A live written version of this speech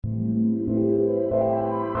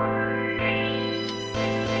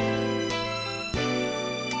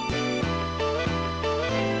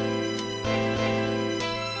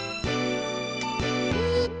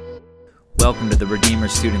welcome to the Redeemer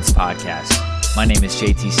Students Podcast. My name is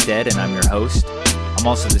JT Stead, and I'm your host. I'm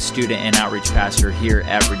also the student and outreach pastor here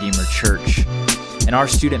at Redeemer Church. And our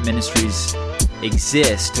student ministries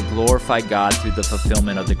exist to glorify God through the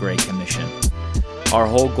fulfillment of the Great Commission. Our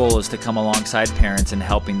whole goal is to come alongside parents in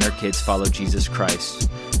helping their kids follow Jesus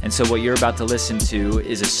Christ. And so what you're about to listen to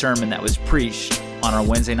is a sermon that was preached on our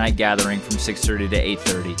Wednesday night gathering from 6:30 to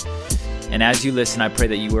 8:30. And as you listen, I pray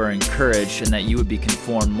that you are encouraged and that you would be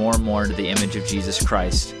conformed more and more into the image of Jesus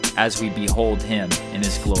Christ as we behold Him in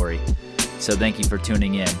His glory. So thank you for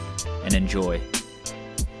tuning in and enjoy.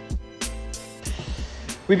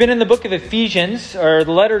 We've been in the book of Ephesians, or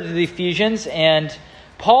the letter to the Ephesians, and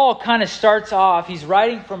Paul kind of starts off, he's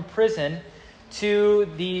writing from prison to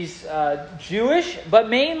these Jewish, but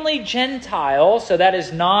mainly Gentile, so that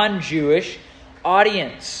is non-Jewish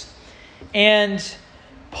audience. And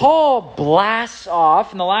Paul blasts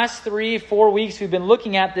off. In the last 3-4 weeks, we've been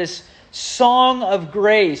looking at this song of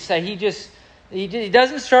grace that he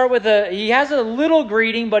doesn't start with he has a little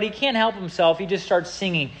greeting, but he can't help himself. He just starts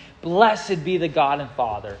singing, "Blessed be the God and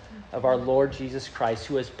Father of our Lord Jesus Christ,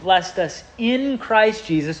 who has blessed us in Christ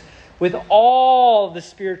Jesus with all the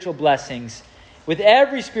spiritual blessings, with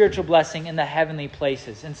every spiritual blessing in the heavenly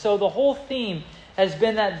places." And so the whole theme has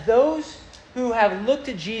been that those who have looked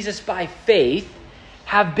at Jesus by faith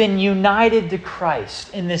have been united to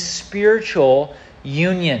Christ in this spiritual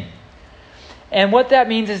union. And what that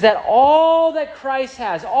means is that all that Christ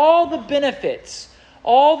has, all the benefits,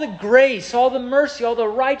 all the grace, all the mercy, all the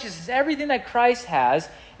righteousness, everything that Christ has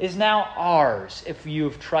is now ours if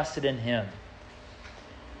you've trusted in Him.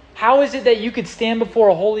 How is it that you could stand before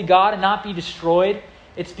a holy God and not be destroyed?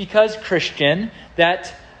 It's because, Christian,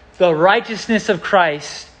 that the righteousness of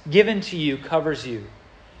Christ given to you covers you.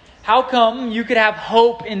 How come you could have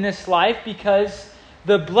hope in this life? Because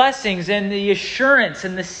the blessings and the assurance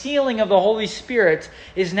and the sealing of the Holy Spirit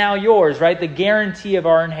is now yours, right? The guarantee of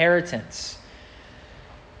our inheritance.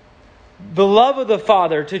 The love of the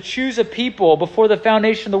Father to choose a people before the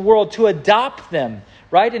foundation of the world, to adopt them,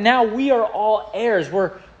 right? And now we are all heirs.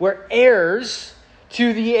 We're heirs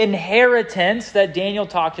to the inheritance that Daniel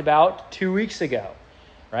talked about 2 weeks ago,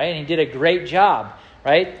 right? And he did a great job.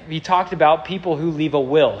 Right? He talked about people who leave a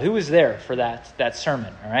will. Who was there for that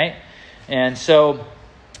sermon? All right. And so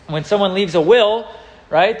when someone leaves a will,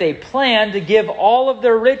 right, they plan to give all of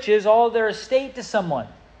their riches, all of their estate to someone.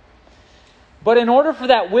 But in order for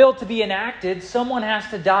that will to be enacted, someone has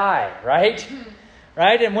to die, right?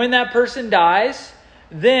 Right? And when that person dies,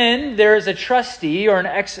 then there is a trustee or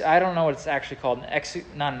I don't know what it's actually called,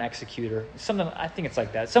 not an executor. Something, I think it's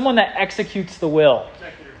like that. Someone that executes the will.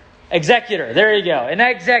 Executor, there you go. An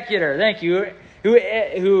executor, thank you,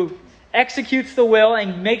 who executes the will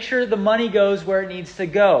and makes sure the money goes where it needs to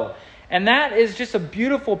go. And that is just a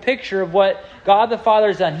beautiful picture of what God the Father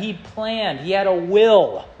has done. He planned, He had a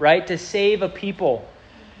will, right, to save a people.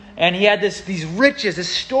 And He had these riches, this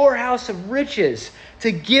storehouse of riches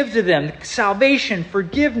to give to them. Salvation,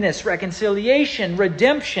 forgiveness, reconciliation,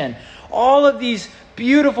 redemption, all of these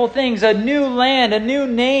beautiful things, a new land, a new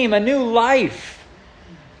name, a new life.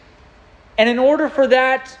 And in order for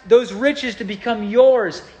those riches to become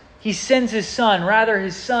yours, He sends His Son. Rather,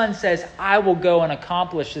 His Son says, I will go and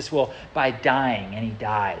accomplish this will by dying. And He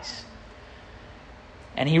dies.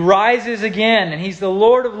 And He rises again. And He's the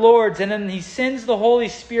Lord of Lords. And then He sends the Holy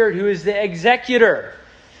Spirit, who is the executor,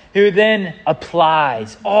 who then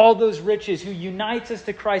applies all those riches, who unites us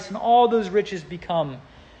to Christ. And all those riches become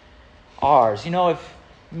ours. You know, if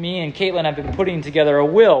me and Caitlin have been putting together a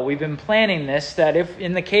will, we've been planning this, that if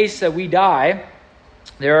in the case that we die,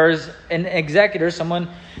 there is an executor, someone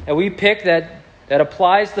that we pick that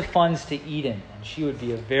applies the funds to Eden. And she would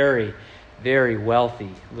be a very, very wealthy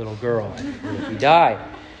little girl if we die.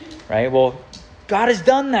 Right? Well, God has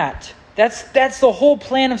done that. That's the whole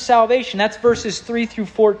plan of salvation. That's verses 3 through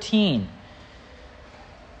 14.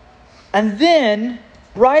 And then,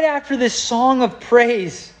 right after this song of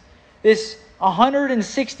praise, this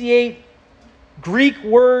 168 Greek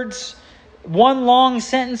words, one long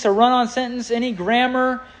sentence, a run-on sentence. Any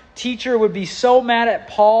grammar teacher would be so mad at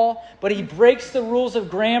Paul, but he breaks the rules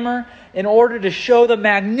of grammar in order to show the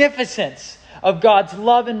magnificence of God's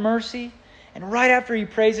love and mercy. And right after he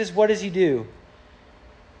praises, what does he do?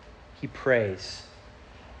 He prays.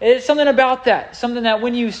 It's something about that. Something that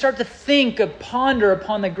when you start to think or ponder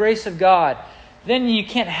upon the grace of God, then you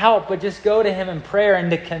can't help but just go to Him in prayer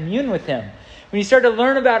and to commune with Him. When you start to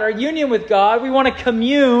learn about our union with God, we want to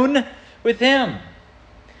commune with Him.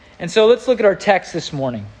 And so let's look at our text this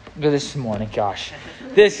evening. It's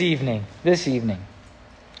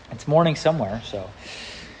morning somewhere, so.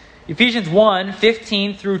 Ephesians 1,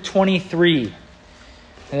 15 through 23.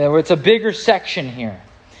 It's a bigger section here.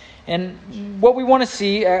 And what we want to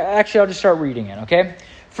see, actually I'll just start reading it, okay?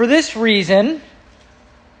 For this reason,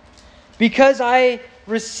 because I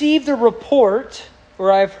received a report,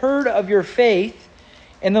 or I've heard of your faith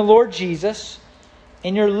in the Lord Jesus,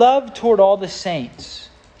 and your love toward all the saints.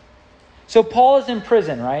 So Paul is in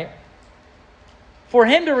prison, right? For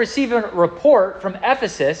him to receive a report from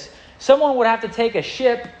Ephesus, someone would have to take a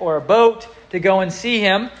ship or a boat to go and see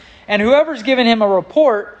him. And whoever's given him a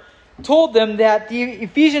report told them that the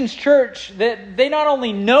Ephesians church, that they not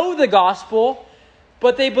only know the gospel,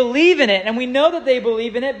 but they believe in it. And we know that they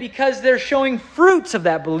believe in it because they're showing fruits of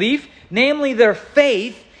that belief, namely their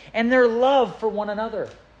faith and their love for one another.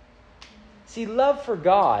 See, love for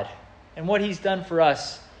God and what He's done for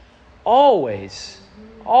us always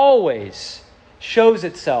shows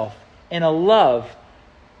itself in a love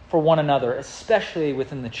for one another, especially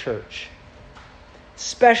within the church,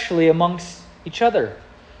 especially amongst each other.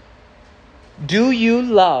 Do you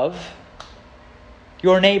love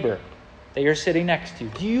your neighbor that you're sitting next to?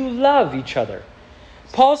 Do you love each other?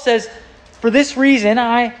 Paul says, for this reason,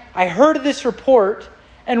 I heard of this report.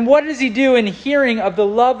 And what does he do in hearing of the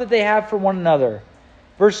love that they have for one another?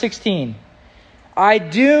 Verse 16. I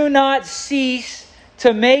do not cease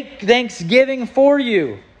to make thanksgiving for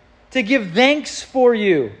you, to give thanks for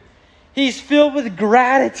you. He's filled with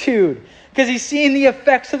gratitude because he's seeing the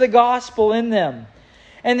effects of the gospel in them.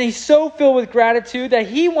 And he's so filled with gratitude that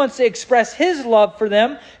he wants to express his love for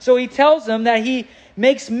them. So he tells them that he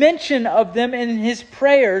makes mention of them in his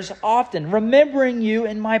prayers often, remembering you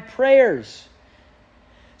in my prayers.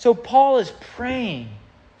 So Paul is praying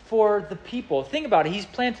for the people. Think about it. He's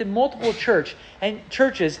planted multiple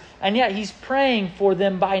churches, and yet he's praying for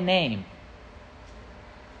them by name.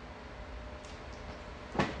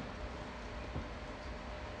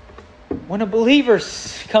 When a believer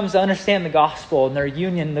comes to understand the gospel and their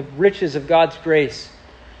union, the riches of God's grace,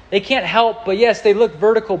 they can't help but, yes, they look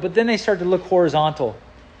vertical, but then they start to look horizontal.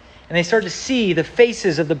 And they start to see the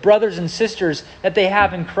faces of the brothers and sisters that they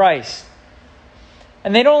have in Christ.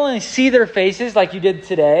 And they don't only see their faces like you did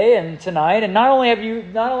today and tonight, and not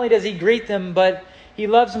only does he greet them, but he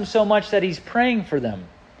loves them so much that he's praying for them.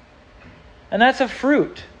 And that's a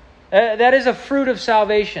fruit. That is a fruit of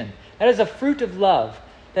salvation. That is a fruit of love.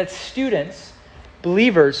 That students,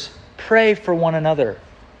 believers, pray for one another.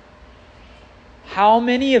 How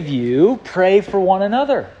many of you pray for one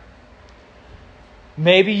another?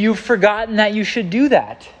 Maybe you've forgotten that you should do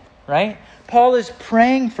that, right? Paul is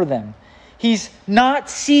praying for them. He's not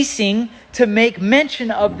ceasing to make mention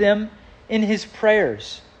of them in his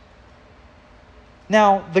prayers.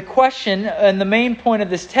 Now, the question and the main point of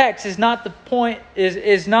this text is not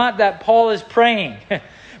is not that Paul is praying,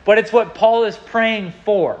 but it's what Paul is praying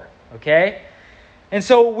for, okay? And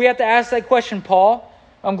so we have to ask that question, Paul.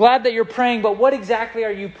 I'm glad that you're praying, but what exactly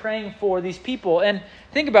are you praying for these people? And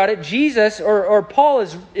think about it, Jesus or Paul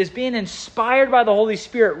is being inspired by the Holy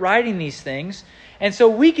Spirit writing these things. And so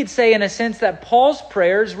we could say in a sense that Paul's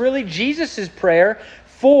prayer is really Jesus' prayer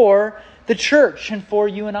for the church and for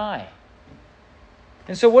you and I.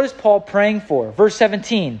 And so what is Paul praying for? Verse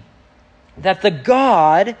 17, that the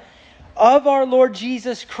God of our Lord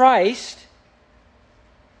Jesus Christ,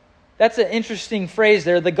 that's an interesting phrase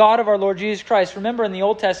there, the God of our Lord Jesus Christ. Remember in the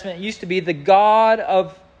Old Testament, it used to be the God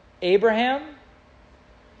of Abraham,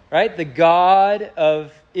 right? The God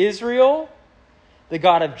of Israel, the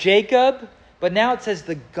God of Jacob, but now it says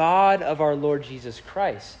the God of our Lord Jesus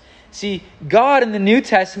Christ. See, God in the New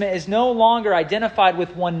Testament is no longer identified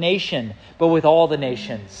with one nation, but with all the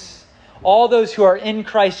nations. All those who are in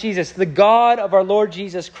Christ Jesus. The God of our Lord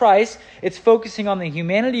Jesus Christ. It's focusing on the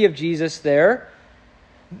humanity of Jesus there.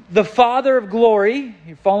 The Father of glory.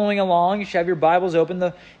 You're following along. You should have your Bibles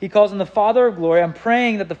open. He calls him the Father of glory. I'm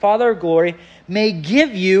praying that the Father of glory may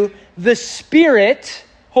give you the Spirit,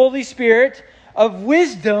 Holy Spirit, of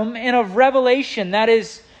wisdom and of revelation. That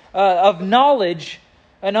is, of knowledge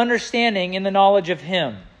and understanding in the knowledge of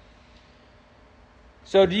Him.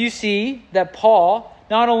 So do you see that Paul,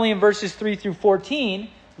 not only in verses 3 through 14,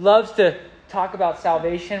 loves to talk about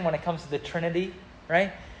salvation when it comes to the Trinity,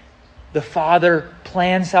 right? The Father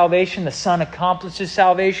plans salvation, the Son accomplishes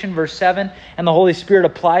salvation, verse 7, and the Holy Spirit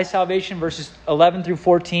applies salvation, verses 11 through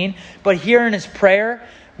 14. But here in his prayer,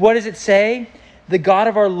 what does it say? The God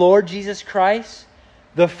of our Lord Jesus Christ,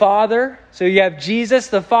 the Father. So you have Jesus,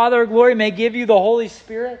 the Father of glory, may give you the Holy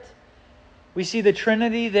Spirit. We see the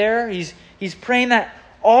Trinity there. He's praying that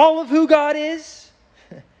all of who God is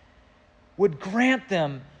would grant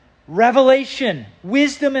them revelation,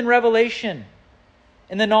 wisdom and revelation.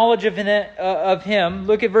 in the knowledge of Him.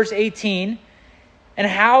 Look at verse 18. And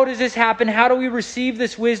how does this happen? How do we receive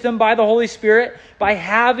this wisdom by the Holy Spirit? By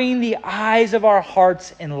having the eyes of our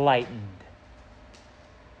hearts enlightened.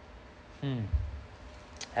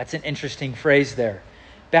 That's an interesting phrase there.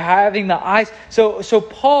 By having the eyes. So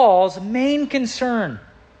Paul's main concern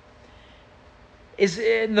is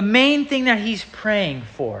the main thing that he's praying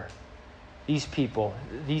for these people,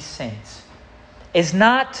 these saints, is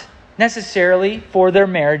not necessarily for their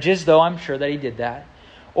marriages, though I'm sure that he did that,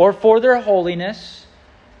 or for their holiness.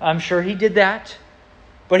 I'm sure he did that,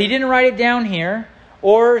 but he didn't write it down here.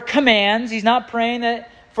 Or commands. He's not praying that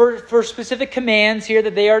for specific commands here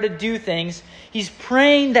that they are to do things. He's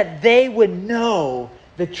praying that they would know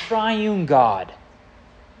the triune God.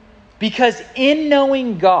 Because in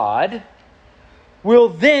knowing God will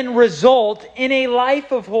then result in a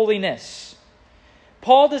life of holiness.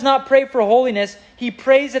 Paul does not pray for holiness. He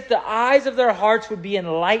prays that the eyes of their hearts would be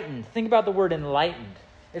enlightened. Think about the word enlightened.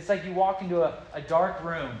 It's like you walk into a dark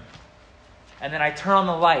room and then I turn on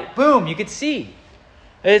the light. Boom, you could see.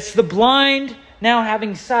 It's the blind now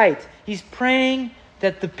having sight. He's praying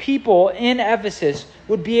that the people in Ephesus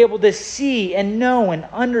would be able to see and know and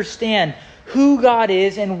understand who God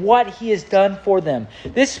is and what He has done for them.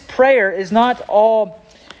 This prayer is not all...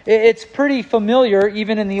 It's pretty familiar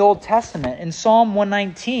even in the Old Testament. In Psalm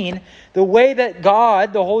 119, the way that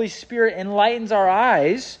God, the Holy Spirit, enlightens our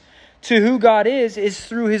eyes to who God is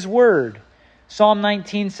through His Word. Psalm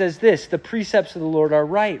 19 says this, "The precepts of the Lord are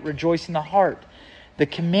right, rejoicing the heart. The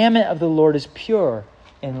commandment of the Lord is pure,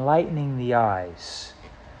 enlightening the eyes."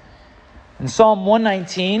 In Psalm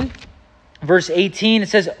 119, verse 18, it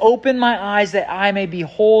says, "Open my eyes that I may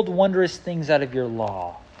behold wondrous things out of your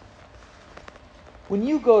law." When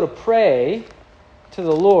you go to pray to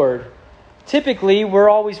the Lord, typically we're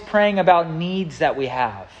always praying about needs that we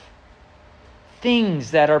have.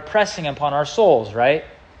 Things that are pressing upon our souls, right?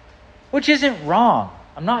 Which isn't wrong.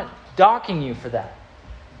 I'm not docking you for that.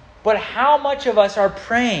 But how much of us are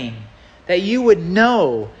praying that you would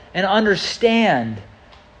know and understand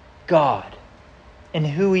God and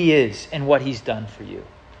who He is and what He's done for you?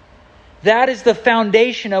 That is the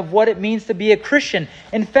foundation of what it means to be a Christian.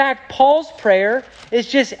 In fact, Paul's prayer is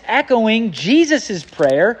just echoing Jesus'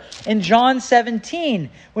 prayer in John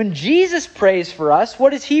 17. When Jesus prays for us,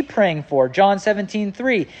 what is He praying for? John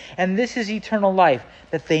 17:3. "And this is eternal life,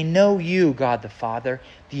 that they know you, God the Father,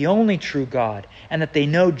 the only true God, and that they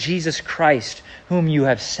know Jesus Christ, whom you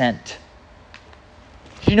have sent."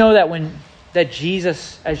 Do you know that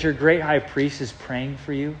Jesus, as your great high priest, is praying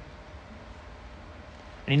for you?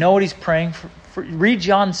 And you know what He's praying for? Read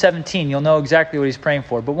John 17. You'll know exactly what He's praying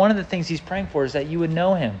for. But one of the things He's praying for is that you would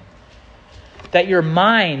know Him. That your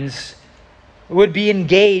minds would be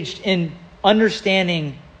engaged in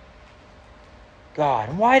understanding God.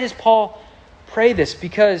 And why does Paul pray this?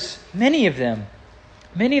 Because many of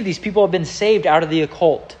these people have been saved out of the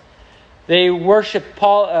occult. They they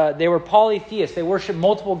were polytheists. They worship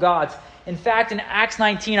multiple gods. In fact, in Acts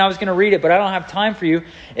 19, I was going to read it, but I don't have time for you.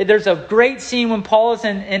 There's a great scene when Paul is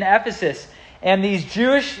in Ephesus, and these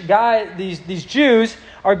Jewish guys, these Jews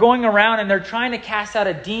are going around and they're trying to cast out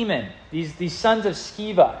a demon. These sons of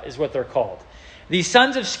Sceva is what they're called. These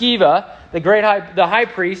sons of Sceva, the high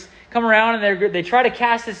priest, come around and they try to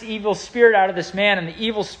cast this evil spirit out of this man, and the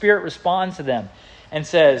evil spirit responds to them and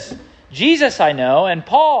says, "Jesus I know, and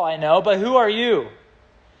Paul I know, but who are you?"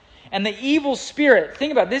 And the evil spirit,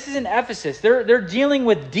 think about it, this is in Ephesus. They're dealing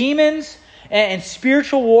with demons and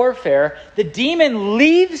spiritual warfare. The demon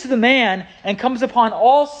leaves the man and comes upon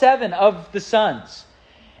all 7 of the sons.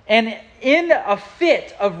 And in a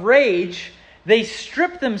fit of rage, they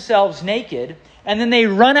strip themselves naked and then they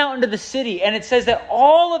run out into the city. And it says that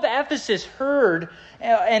all of Ephesus heard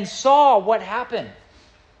and saw what happened.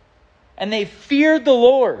 And they feared the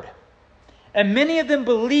Lord. And many of them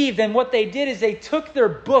believed, and what they did is they took their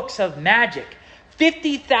books of magic,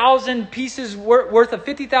 50,000 pieces worth of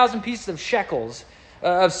 50,000 pieces of shekels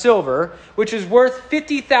of silver, which is worth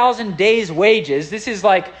 50,000 days' wages. This is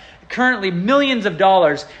like currently millions of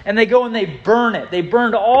dollars. And they go and they burn it. They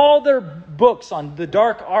burned all their books on the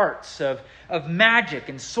dark arts of magic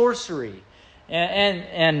and sorcery.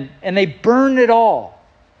 And they burned it all.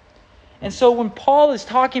 And so when Paul is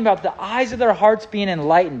talking about the eyes of their hearts being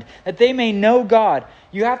enlightened, that they may know God,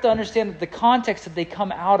 you have to understand that the context that they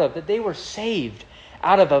come out of, that they were saved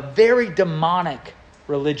out of a very demonic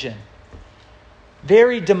religion.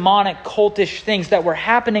 Very demonic, cultish things that were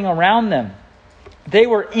happening around them. They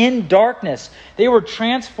were in darkness. They were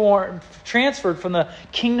transferred from the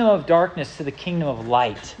kingdom of darkness to the kingdom of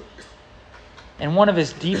light. And one of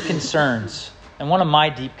my deep concerns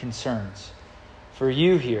for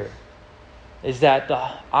you here is that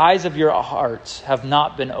the eyes of your hearts have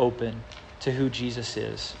not been opened to who Jesus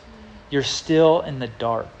is. You're still in the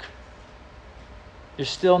dark. You're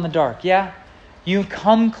still in the dark. Yeah, you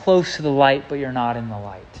come close to the light, but you're not in the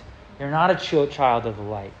light. You're not a child of the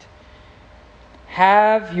light.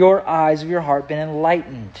 Have your eyes of your heart been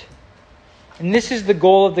enlightened? And this is the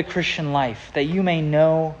goal of the Christian life, that you may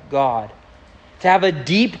know God. To have a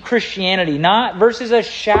deep Christianity, not versus a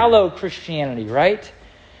shallow Christianity, right?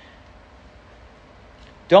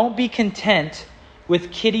 Don't be content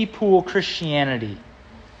with kiddie pool Christianity.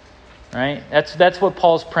 Right? That's what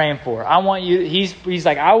Paul's praying for. I want you, he's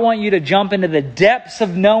like, I want you to jump into the depths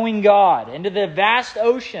of knowing God, into the vast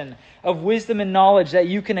ocean of wisdom and knowledge that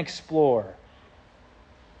you can explore.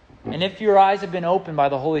 And if your eyes have been opened by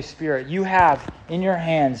the Holy Spirit, you have in your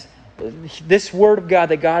hands this Word of God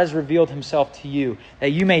that God has revealed Himself to you, that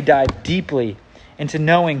you may dive deeply into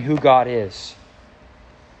knowing who God is.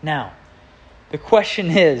 Now, the question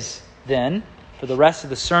is then, for the rest of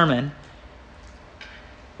the sermon,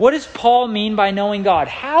 what does Paul mean by knowing God?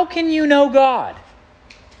 How can you know God?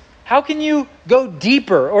 How can you go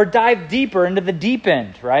deeper or dive deeper into the deep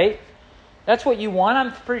end, right? That's what you want.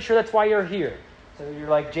 I'm pretty sure that's why you're here. So you're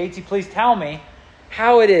like, JT, please tell me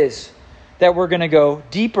how it is that we're going to go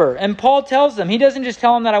deeper. And Paul tells them, he doesn't just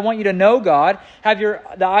tell them that I want you to know God, have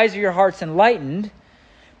the eyes of your hearts enlightened,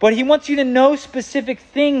 but he wants you to know specific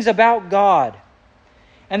things about God.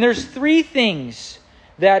 And there's 3 things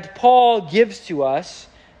that Paul gives to us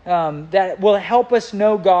that will help us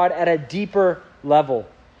know God at a deeper level.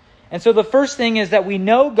 And so the first thing is that we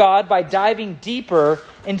know God by diving deeper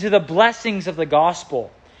into the blessings of the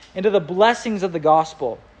gospel. Into the blessings of the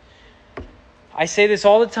gospel. I say this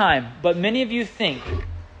all the time, but many of you think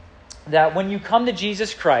that when you come to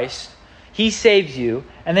Jesus Christ, He saves you,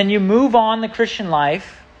 and then you move on the Christian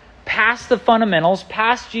life, past the fundamentals,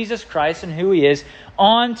 past Jesus Christ and who He is,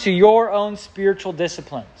 on to your own spiritual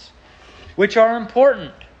disciplines, which are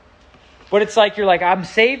important. But it's like you're like, I'm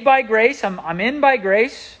saved by grace, I'm in by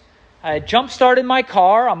grace, I jump-started my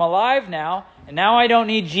car, I'm alive now, and now I don't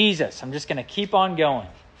need Jesus. I'm just going to keep on going.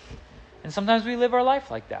 And sometimes we live our life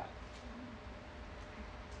like that.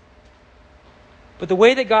 But the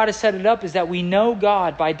way that God has set it up is that we know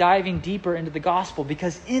God by diving deeper into the gospel,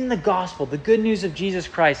 because in the gospel, the good news of Jesus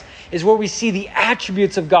Christ is where we see the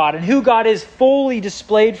attributes of God and who God is fully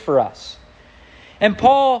displayed for us. And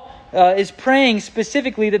Paul is praying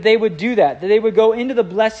specifically that they would do that they would go into the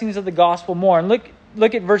blessings of the gospel more. And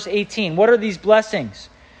look at verse 18. What are these blessings?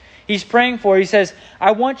 He's praying for, he says,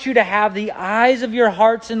 I want you to have the eyes of your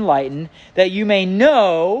hearts enlightened, that you may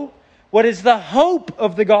know what is the hope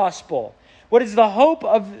of the gospel. What is the hope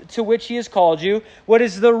to which He has called you? What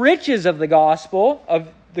is the riches of the gospel, of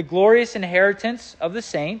the glorious inheritance of the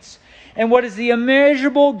saints? And what is the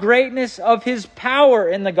immeasurable greatness of His power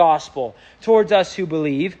in the gospel towards us who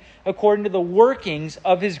believe, according to the workings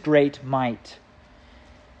of His great might?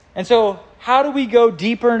 And so, how do we go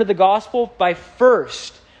deeper into the gospel? By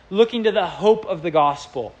first looking to the hope of the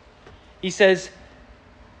gospel. He says,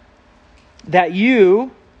 so that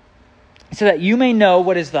you may know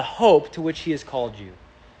what is the hope to which He has called you.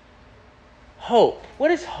 Hope.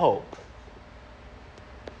 What is hope?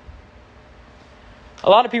 A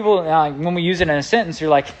lot of people, when we use it in a sentence, you're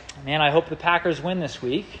like, man, I hope the Packers win this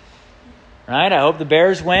week. Right? I hope the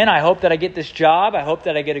Bears win. I hope that I get this job. I hope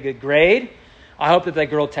that I get a good grade. I hope that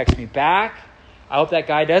girl texts me back. I hope that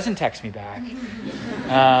guy doesn't text me back.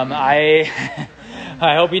 I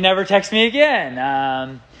hope he never texts me again.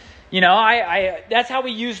 That's how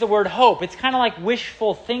we use the word hope. It's kind of like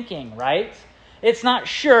wishful thinking, right? It's not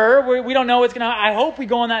sure. We don't know what's going to happen. I hope we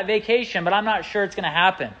go on that vacation, but I'm not sure it's going to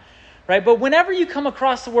happen, right? But whenever you come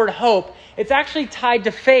across the word hope, it's actually tied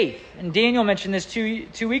to faith. And Daniel mentioned this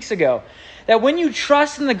two weeks ago, that when you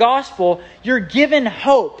trust in the gospel, you're given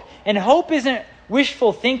hope. And hope isn't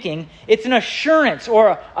wishful thinking. It's an assurance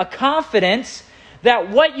or a confidence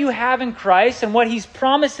that what you have in Christ and what He's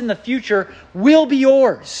promised in the future will be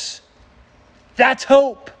yours. That's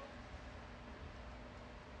hope.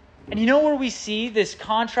 And you know where we see this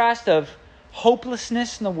contrast of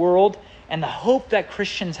hopelessness in the world and the hope that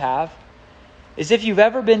Christians have? Is if you've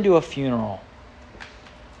ever been to a funeral,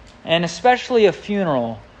 and especially a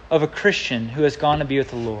funeral of a Christian who has gone to be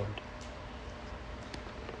with the Lord.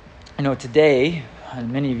 I know today,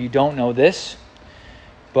 and many of you don't know this,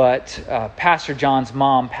 but Pastor John's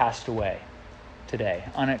mom passed away today,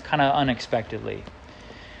 kind of unexpectedly.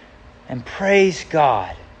 And praise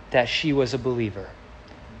God that she was a believer,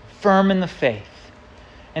 firm in the faith.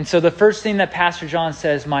 And so the first thing that Pastor John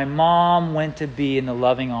says, my mom went to be in the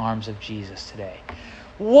loving arms of Jesus today.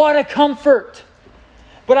 What a comfort!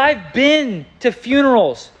 But I've been to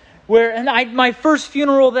funerals my first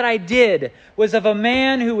funeral that I did was of a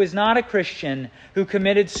man who was not a Christian who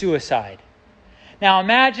committed suicide. Now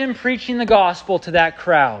imagine preaching the gospel to that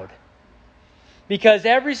crowd. Because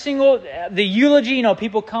the eulogy,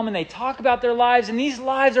 people come and they talk about their lives, and these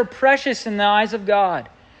lives are precious in the eyes of God.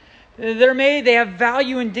 They have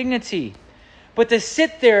value and dignity. But to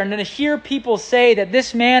sit there and to hear people say that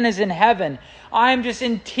this man is in heaven, I'm just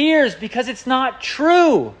in tears because it's not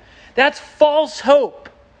true. That's false hope,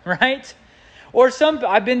 right? Or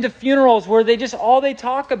I've been to funerals where all they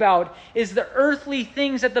talk about is the earthly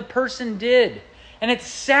things that the person did. And it's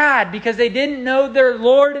sad because they didn't know their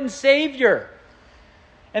Lord and Savior.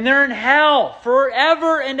 And they're in hell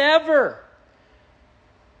forever and ever.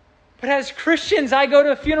 But as Christians, I go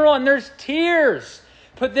to a funeral and there's tears.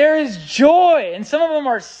 But there is joy. And some of them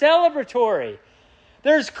are celebratory.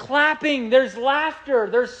 There's clapping. There's laughter.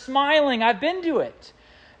 There's smiling. I've been to it.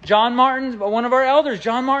 John Martin, one of our elders,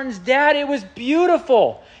 John Martin's dad, it was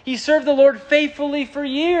beautiful. He served the Lord faithfully for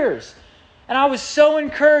years. And I was so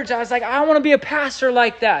encouraged. I was like, I want to be a pastor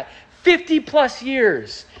like that. 50 plus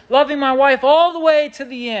years. Loving my wife all the way to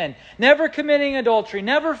the end. Never committing adultery.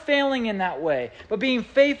 Never failing in that way. But being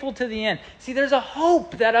faithful to the end. See, there's a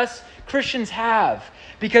hope that us Christians have.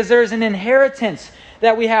 Because there's an inheritance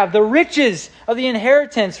that we have. The riches of the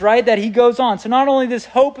inheritance, right? That he goes on. So not only this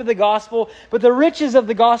hope of the gospel, but the riches of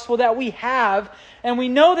the gospel that we have. And we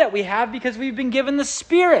know that we have because we've been given the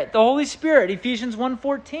Spirit. The Holy Spirit. Ephesians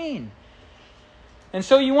 1:14. And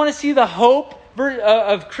so you want to see the hope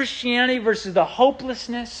of Christianity versus the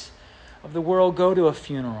hopelessness of the world, go to a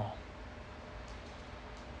funeral.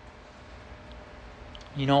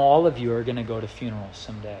 All of you are going to go to funerals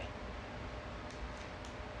someday.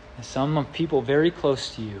 And some people very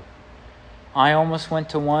close to you. I almost went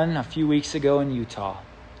to one a few weeks ago in Utah.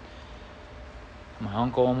 My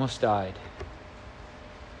uncle almost died.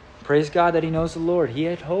 Praise God that he knows the Lord. He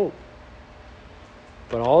had hope.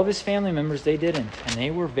 But all of his family members, they didn't. And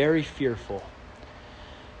they were very fearful.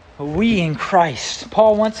 We in Christ,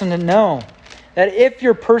 Paul wants them to know that if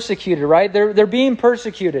you're persecuted, right? They're being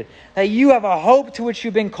persecuted. That you have a hope to which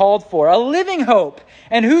you've been called for. A living hope.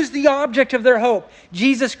 And who's the object of their hope?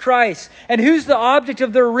 Jesus Christ. And who's the object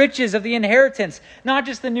of their riches, of the inheritance? Not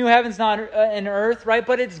just the new heavens and earth, right?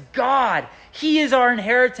 But it's God. He is our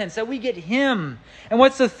inheritance, that we get Him. And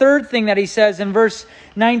what's the third thing that he says in verse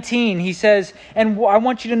 19? He says, and I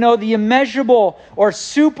want you to know the immeasurable or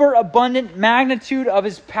superabundant magnitude of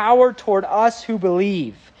His power toward us who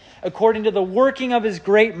believe, according to the working of His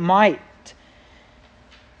great might.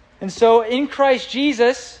 And so in Christ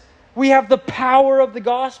Jesus, we have the power of the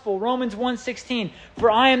gospel. Romans 1:16, for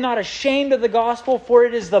I am not ashamed of the gospel, for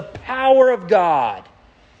it is the power of God.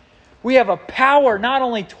 We have a power not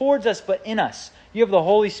only towards us, but in us. You have the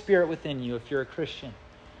Holy Spirit within you if you're a Christian.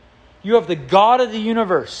 You have the God of the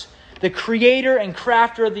universe, the creator and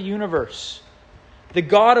crafter of the universe, the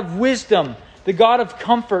God of wisdom, the God of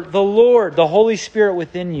comfort, the Lord, the Holy Spirit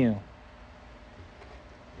within you.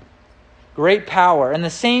 Great power. And the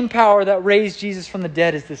same power that raised Jesus from the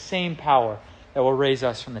dead is the same power that will raise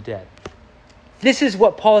us from the dead. This is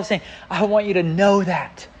what Paul is saying. I want you to know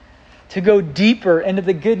that. To go deeper into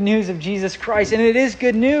the good news of Jesus Christ. And it is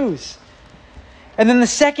good news. And then the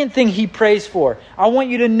second thing he prays for. I want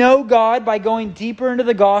you to know God by going deeper into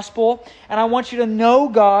the gospel. And I want you to know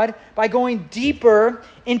God by going deeper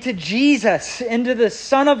into Jesus, into the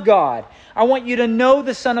Son of God. I want you to know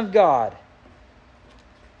the Son of God.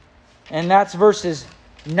 And that's verses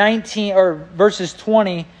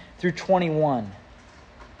 20 through 21.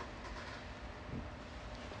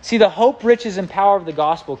 See, the hope, riches, and power of the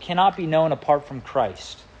gospel cannot be known apart from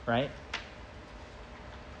Christ, right?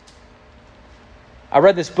 I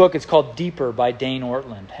read this book. It's called Deeper by Dane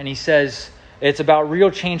Ortland. And he says it's about real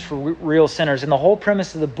change for real sinners. And the whole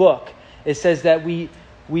premise of the book, it says that we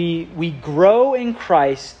grow in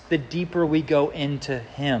Christ the deeper we go into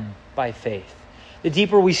Him by faith. The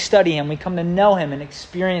deeper we study Him, we come to know Him and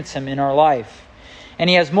experience Him in our life. And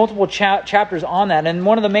he has multiple chapters on that. And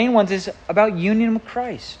one of the main ones is about union with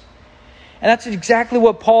Christ. And that's exactly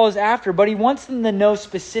what Paul is after. But he wants them to know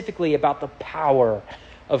specifically about the power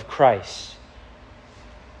of Christ.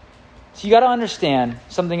 So you got to understand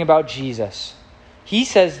something about Jesus. He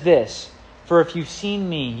says this, for if you've seen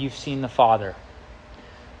me, you've seen the Father.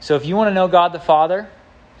 So if you want to know God the Father,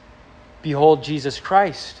 behold Jesus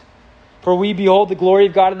Christ. For we behold the glory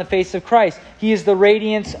of God in the face of Christ. He is the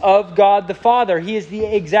radiance of God the Father. He is the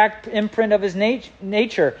exact imprint of His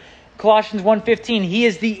nature. Colossians 1:15, He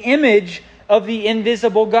is the image of the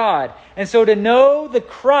invisible God. And so to know the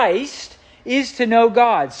Christ is to know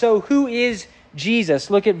God. So who is Jesus.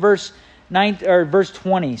 Look at verse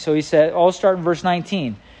 20. So he said, I'll start in verse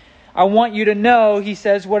 19. I want you to know, he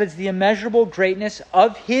says, what is the immeasurable greatness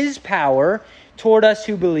of his power toward us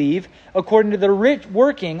who believe, according to the rich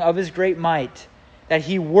working of his great might, that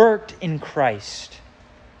he worked in Christ,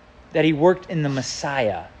 that he worked in the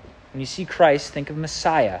Messiah. When you see Christ, think of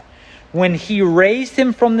Messiah. When he raised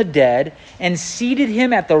him from the dead and seated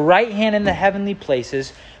him at the right hand in the heavenly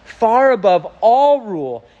places, far above all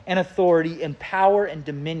rule and authority and power and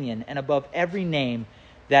dominion, and above every name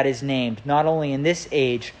that is named, not only in this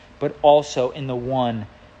age, but also in the one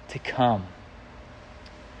to come.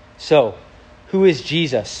 So, who is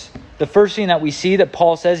Jesus? The first thing that we see that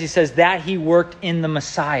Paul says, he says that he worked in the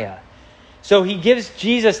Messiah. So he gives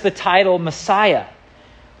Jesus the title Messiah.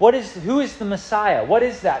 Who is the Messiah? What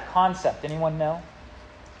is that concept? Anyone know?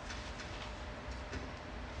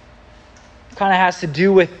 Kind of has to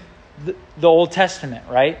do with the Old Testament,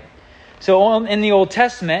 right? So in the Old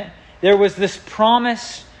Testament, there was this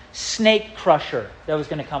promised snake crusher that was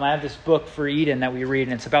going to come. I have this book for Eden that we read,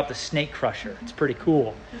 and it's about the snake crusher. It's pretty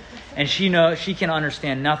cool. And she can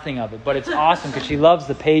understand nothing of it, but it's awesome because she loves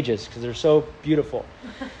the pages because they're so beautiful.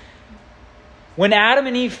 When Adam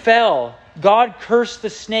and Eve fell, God cursed the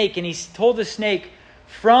snake, and he told the snake,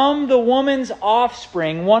 from the woman's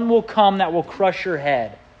offspring, one will come that will crush your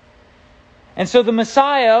head. And so the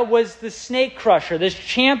Messiah was the snake crusher, this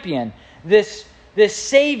champion, this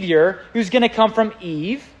Savior who's going to come from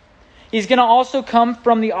Eve. He's going to also come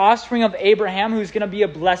from the offspring of Abraham, who's going to be a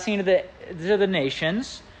blessing to the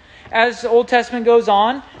nations. As the Old Testament goes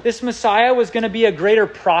on, this Messiah was going to be a greater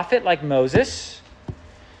prophet like Moses.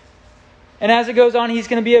 And as it goes on, he's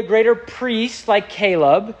going to be a greater priest like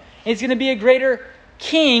Caleb. He's going to be a greater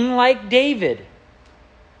king like David.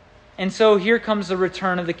 And so here comes the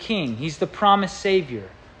return of the king. He's the promised Savior.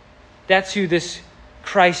 That's who this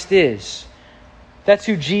Christ is. That's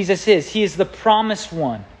who Jesus is. He is the promised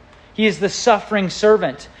one. He is the suffering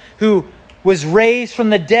servant who was raised from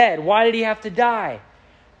the dead. Why did he have to die?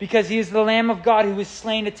 Because he is the Lamb of God who was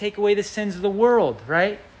slain to take away the sins of the world,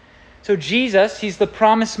 right? So Jesus, he's the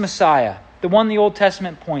promised Messiah, the one the Old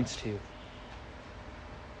Testament points to,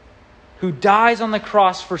 who dies on the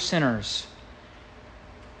cross for sinners.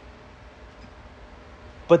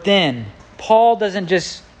 But then, Paul doesn't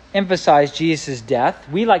just emphasize Jesus' death.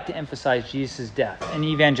 We like to emphasize Jesus' death in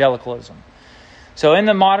evangelicalism. So in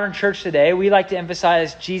the modern church today, we like to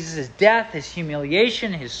emphasize Jesus' death, his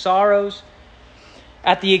humiliation, his sorrows,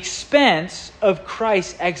 at the expense of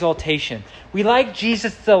Christ's exaltation. We like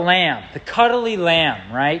Jesus the lamb, the cuddly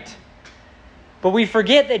lamb, right? But we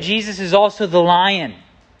forget that Jesus is also the lion,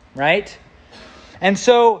 right? And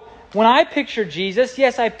so when I picture Jesus,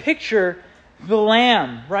 yes, I picture the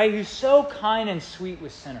lamb, right, who's so kind and sweet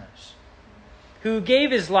with sinners, who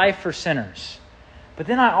gave his life for sinners. But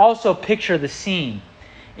then I also picture the scene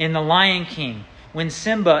in The Lion King when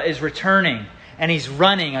Simba is returning and he's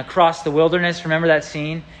running across the wilderness. Remember that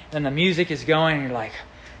scene? And the music is going and you're like,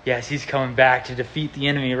 yes, he's coming back to defeat the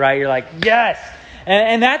enemy, right? You're like, yes!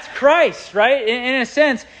 And that's Christ, right? In a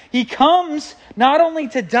sense, he comes not only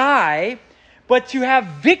to die, but to have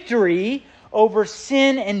victory over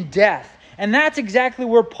sin and death. And that's exactly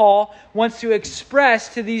where Paul wants to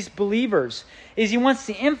express to these believers, is he wants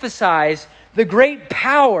to emphasize the great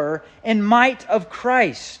power and might of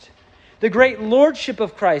Christ, the great lordship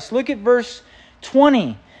of Christ. Look at verse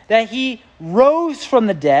 20, that he rose from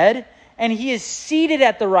the dead and he is seated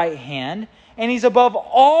at the right hand, and he's above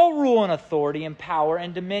all rule and authority and power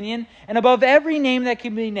and dominion, and above every name that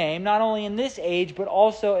can be named, not only in this age, but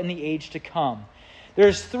also in the age to come.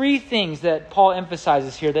 There's three things that Paul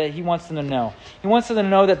emphasizes here that he wants them to know. He wants them to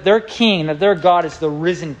know that their king, that their God is the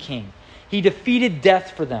risen king. He defeated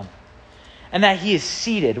death for them. And that he is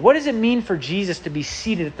seated. What does it mean for Jesus to be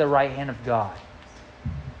seated at the right hand of God?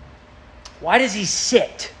 Why does he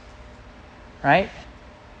sit? Right?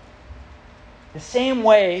 The same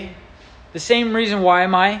reason why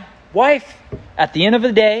my wife, at the end of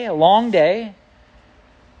the day, a long day,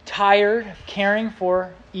 tired of caring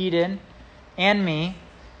for Eden and me,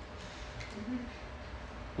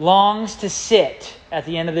 longs to sit at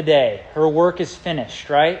the end of the day. Her work is finished,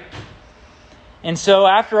 right? And so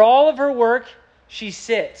after all of her work, she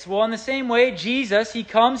sits. Well, in the same way, Jesus, he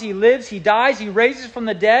comes, he lives, he dies, he raises from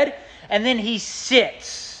the dead, and then he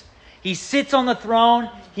sits. He sits on the throne.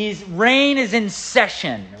 His reign is in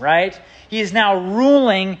session, right? He is now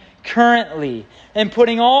ruling currently and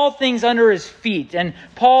putting all things under his feet. And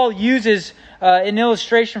Paul uses an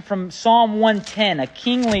illustration from Psalm 110,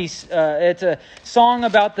 it's a song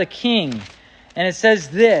about the king. And it says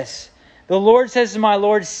this: The Lord says to my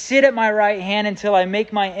Lord, sit at my right hand until I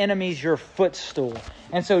make my enemies your footstool.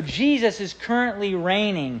 And so Jesus is currently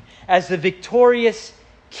reigning as the victorious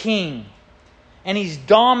king. And he's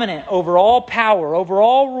dominant over all power, over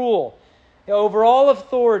all rule, over all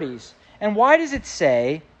authorities. And why does it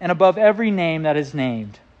say, and above every name that is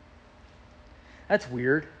named? That's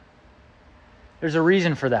weird. There's a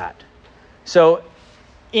reason for that. So,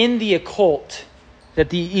 in the occult that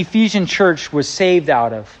the Ephesian church was saved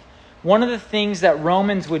out of, one of the things that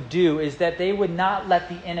Romans would do is that they would not let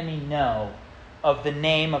the enemy know of the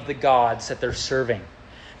name of the gods that they're serving.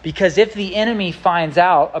 Because if the enemy finds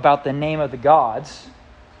out about the name of the gods,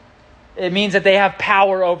 it means that they have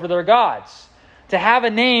power over their gods. To have a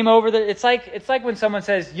name over it's like when someone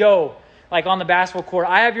says, yo, like on the basketball court,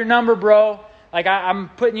 I have your number, bro. Like I'm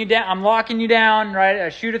putting you down, I'm locking you down, right? I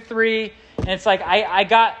shoot a 3, and it's like I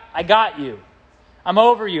got you. I'm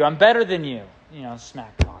over you. I'm better than you. You know,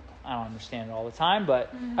 smack talk. I don't understand it all the time,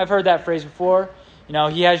 but I've heard that phrase before. You know,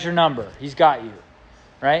 he has your number. He's got you,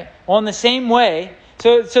 right? Well, in the same way,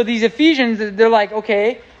 so these Ephesians, they're like,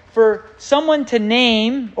 okay, for someone to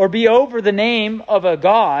name or be over the name of a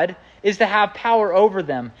god is to have power over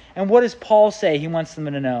them. And what does Paul say he wants them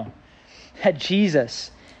to know? That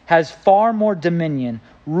Jesus has far more dominion,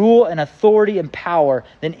 rule, and authority and power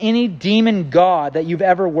than any demon god that you've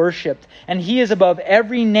ever worshipped. And he is above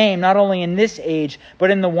every name, not only in this age,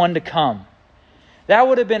 but in the one to come. That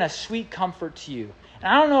would have been a sweet comfort to you.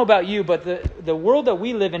 And I don't know about you, but the world that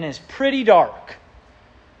we live in is pretty dark.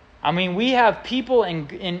 I mean, we have people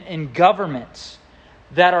in governments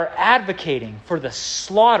that are advocating for the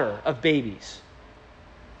slaughter of babies.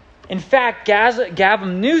 In fact,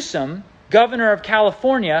 Gavin Newsom, governor of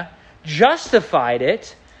California, justified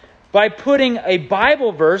it by putting a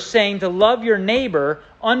Bible verse saying to love your neighbor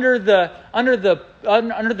under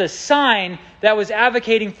the sign that was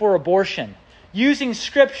advocating for abortion, using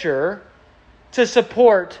Scripture to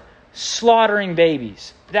support slaughtering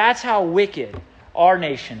babies. That's how wicked our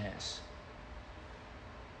nation is.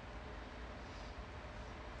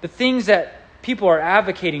 The things that people are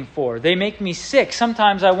advocating for, they make me sick.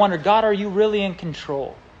 Sometimes I wonder, God, are you really in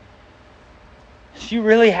control? Do you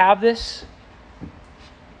really have this?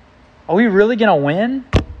 Are we really going to win?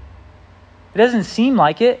 It doesn't seem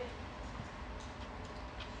like it.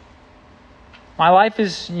 My life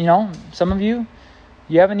is, some of you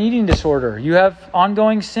have an eating disorder. You have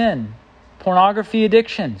ongoing sin, pornography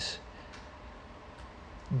addictions,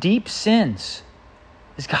 deep sins.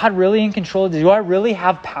 Is God really in control? Do I really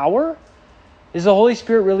have power? Is the Holy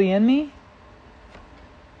Spirit really in me?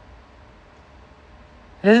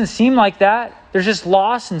 It doesn't seem like that. There's just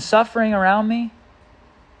loss and suffering around me.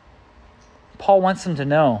 Paul wants them to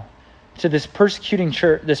know, to this persecuted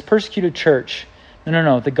church,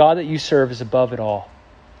 no. The God that you serve is above it all.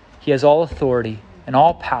 He has all authority and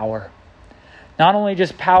all power. Not only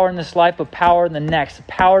just power in this life, but power in the next. The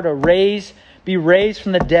power to be raised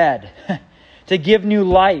from the dead, to give new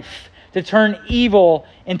life, to turn evil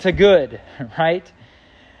into good, right?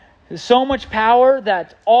 There's so much power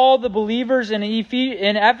that all the believers in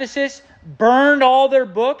Ephesus burned all their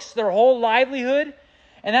books, their whole livelihood.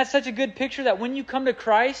 And that's such a good picture that when you come to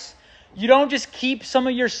Christ, you don't just keep some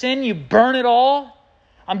of your sin, you burn it all.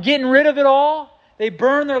 I'm getting rid of it all. They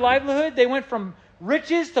burned their livelihood. They went from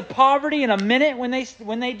riches to poverty in a minute when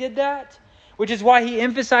they did that, which is why he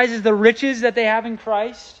emphasizes the riches that they have in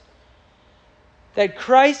Christ. That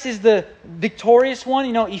Christ is the victorious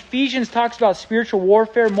one. Ephesians talks about spiritual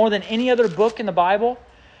warfare more than any other book in the Bible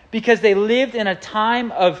because they lived in a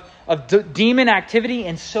time of demon activity,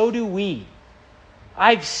 and so do we.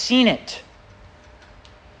 I've seen it.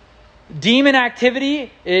 Demon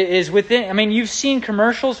activity is within... you've seen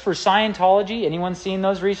commercials for Scientology. Anyone seen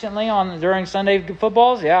those recently during Sunday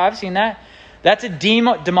footballs? Yeah, I've seen that. That's a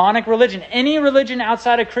demonic religion. Any religion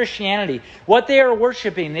outside of Christianity, what they are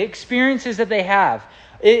worshiping, the experiences that they have,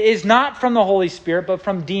 is not from the Holy Spirit, but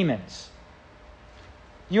from demons.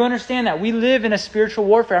 You understand that? We live in a spiritual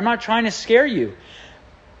warfare. I'm not trying to scare you.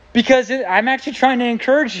 Because I'm actually trying to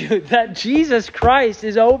encourage you that Jesus Christ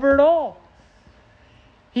is over it all.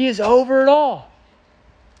 He is over it all.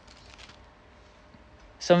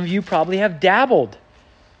 Some of you probably have dabbled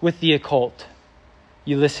with the occult.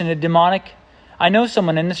 You listen to demonic... I know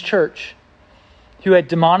someone in this church who had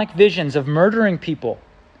demonic visions of murdering people.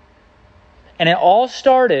 And it all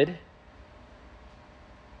started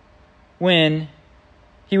when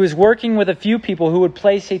he was working with a few people who would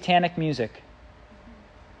play satanic music.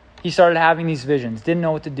 He started having these visions, didn't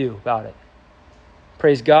know what to do about it.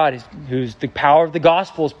 Praise God, who's the power of the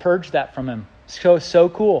gospel has purged that from him. So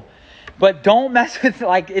cool. But don't mess with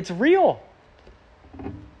it's real.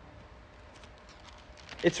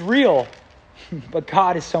 It's real, but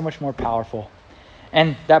God is so much more powerful.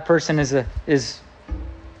 And that person is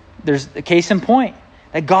there's a case in point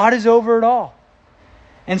that God is over it all.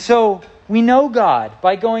 And so we know God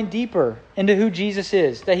by going deeper into who Jesus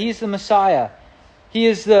is, that He is the Messiah. He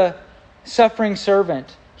is the suffering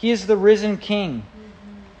servant. He is the risen King.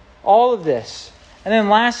 All of this. And then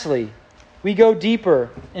lastly, we go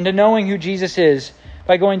deeper into knowing who Jesus is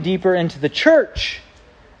by going deeper into the church.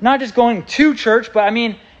 Not just going to church, but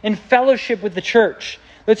in fellowship with the church.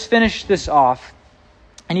 Let's finish this off.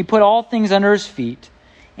 And He put all things under His feet,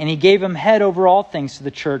 and He gave Him head over all things to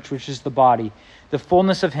the church, which is the body, the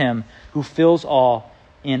fullness of Him who fills all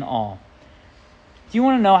in all. Do you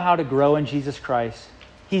want to know how to grow in Jesus Christ?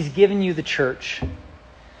 He's given you the church.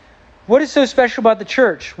 What is so special about the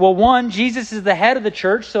church? Well, one, Jesus is the head of the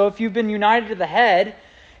church. So if you've been united to the head,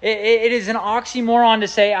 it is an oxymoron to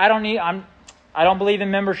say, I don't believe in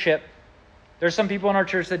membership. There's some people in our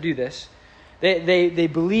church that do this. They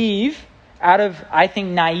believe out of, I think,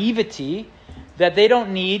 naivety that they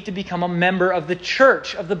don't need to become a member of the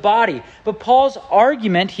church, of the body. But Paul's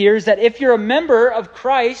argument here is that if you're a member of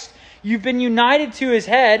Christ, you've been united to His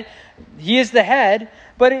head. He is the head.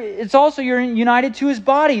 But it's also you're united to His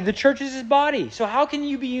body. The church is His body. So how can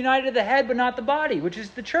you be united to the head but not the body, which is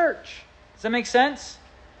the church? Does that make sense?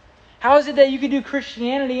 How is it that you can do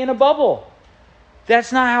Christianity in a bubble?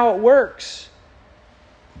 That's not how it works.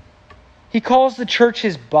 He calls the church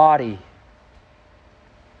His body.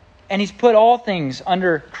 And He's put all things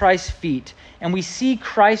under Christ's feet. And we see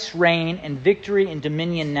Christ's reign and victory and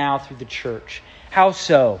dominion now through the church. How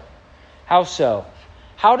so? How so?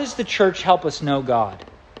 How does the church help us know God?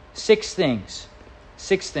 6 things.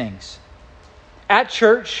 6 things. At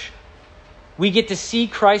church, we get to see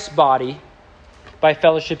Christ's body by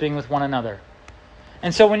fellowshipping with one another.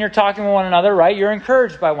 And so when you're talking with one another, right, you're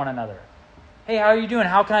encouraged by one another. Hey, how are you doing?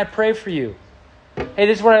 How can I pray for you? Hey,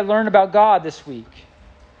 this is what I learned about God this week.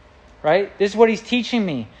 Right? This is what He's teaching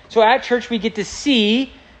me. So at church, we get to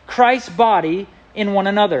see Christ's body in one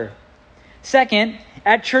another. Second,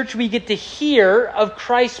 at church, we get to hear of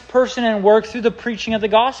Christ's person and work through the preaching of the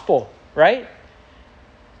gospel, right?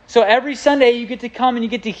 So every Sunday, you get to come and you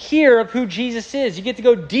get to hear of who Jesus is. You get to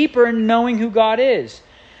go deeper in knowing who God is.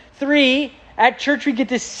 3, at church, we get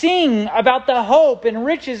to sing about the hope and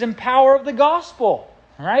riches and power of the gospel,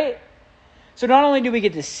 right? So not only do we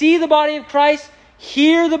get to see the body of Christ,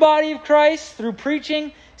 hear the body of Christ through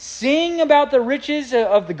preaching, sing about the riches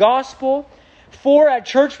of the gospel. 4, at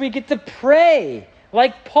church, we get to pray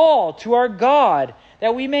like Paul to our God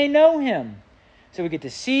that we may know Him. So we get to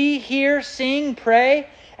see, hear, sing, pray.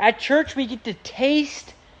 At church, we get to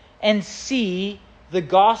taste and see the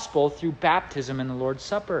gospel through baptism and the Lord's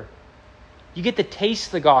Supper. You get to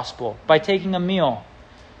taste the gospel by taking a meal.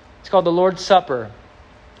 It's called the Lord's Supper,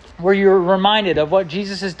 where you're reminded of what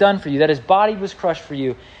Jesus has done for you, that His body was crushed for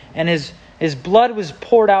you, and His blood was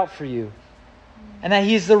poured out for you, and that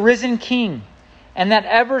He is the risen King. And that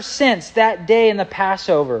ever since that day in the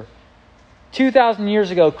Passover, 2,000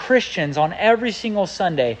 years ago, Christians on every single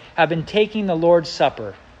Sunday have been taking the Lord's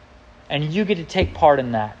Supper. And you get to take part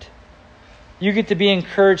in that. You get to be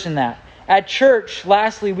encouraged in that. At church,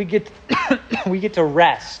 lastly, we get to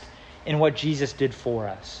rest in what Jesus did for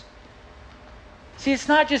us. See, it's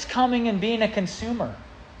not just coming and being a consumer.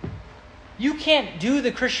 You can't do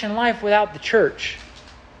the Christian life without the church.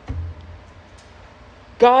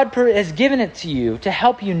 God has given it to you to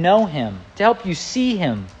help you know Him, to help you see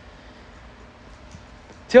Him,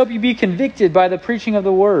 to help you be convicted by the preaching of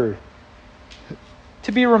the Word,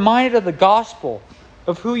 to be reminded of the gospel,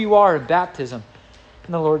 of who you are in baptism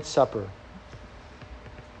and the Lord's Supper.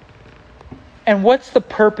 And what's the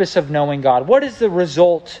purpose of knowing God? What is the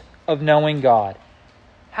result of knowing God?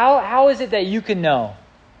 How is it that you can know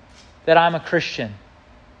that I'm a Christian,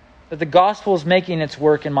 that the gospel is making its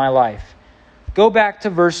work in my life? Go back to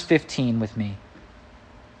verse 15 with me.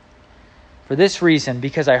 For this reason,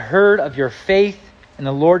 because I heard of your faith in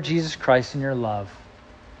the Lord Jesus Christ and your love.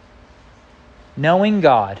 Knowing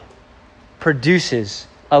God produces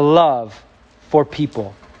a love for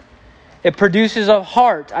people. It produces a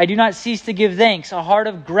heart, I do not cease to give thanks, a heart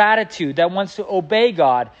of gratitude that wants to obey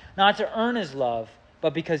God, not to earn His love,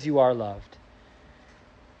 but because you are loved.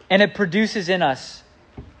 And it produces in us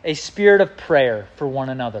a spirit of prayer for one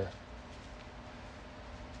another.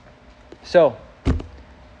 So,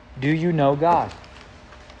 do you know God?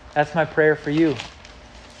 That's my prayer for you.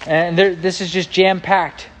 And this is just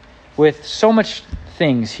jam-packed with so much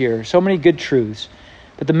things here, so many good truths.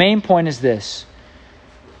 But the main point is this,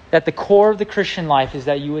 that the core of the Christian life is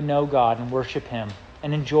that you would know God and worship Him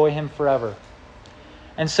and enjoy Him forever.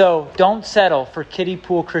 And so don't settle for kiddie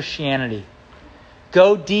pool Christianity.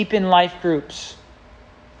 Go deep in life groups.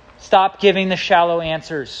 Stop giving the shallow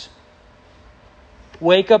answers.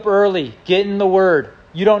 Wake up early. Get in the Word.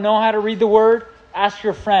 You don't know how to read the Word? Ask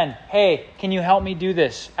your friend, hey, can you help me do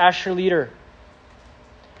this? Ask your leader.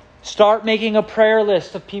 Start making a prayer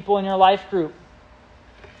list of people in your life group.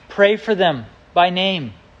 Pray for them by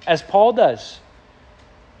name, as Paul does.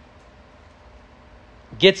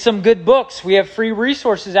 Get some good books. We have free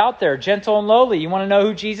resources out there. Gentle and Lowly. You want to know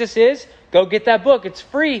who Jesus is? Go get that book. It's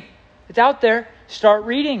free. It's out there. Start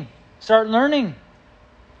reading. Start learning.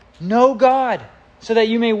 Know God so that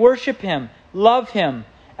you may worship Him, love Him,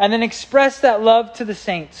 and then express that love to the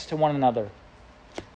saints, to one another.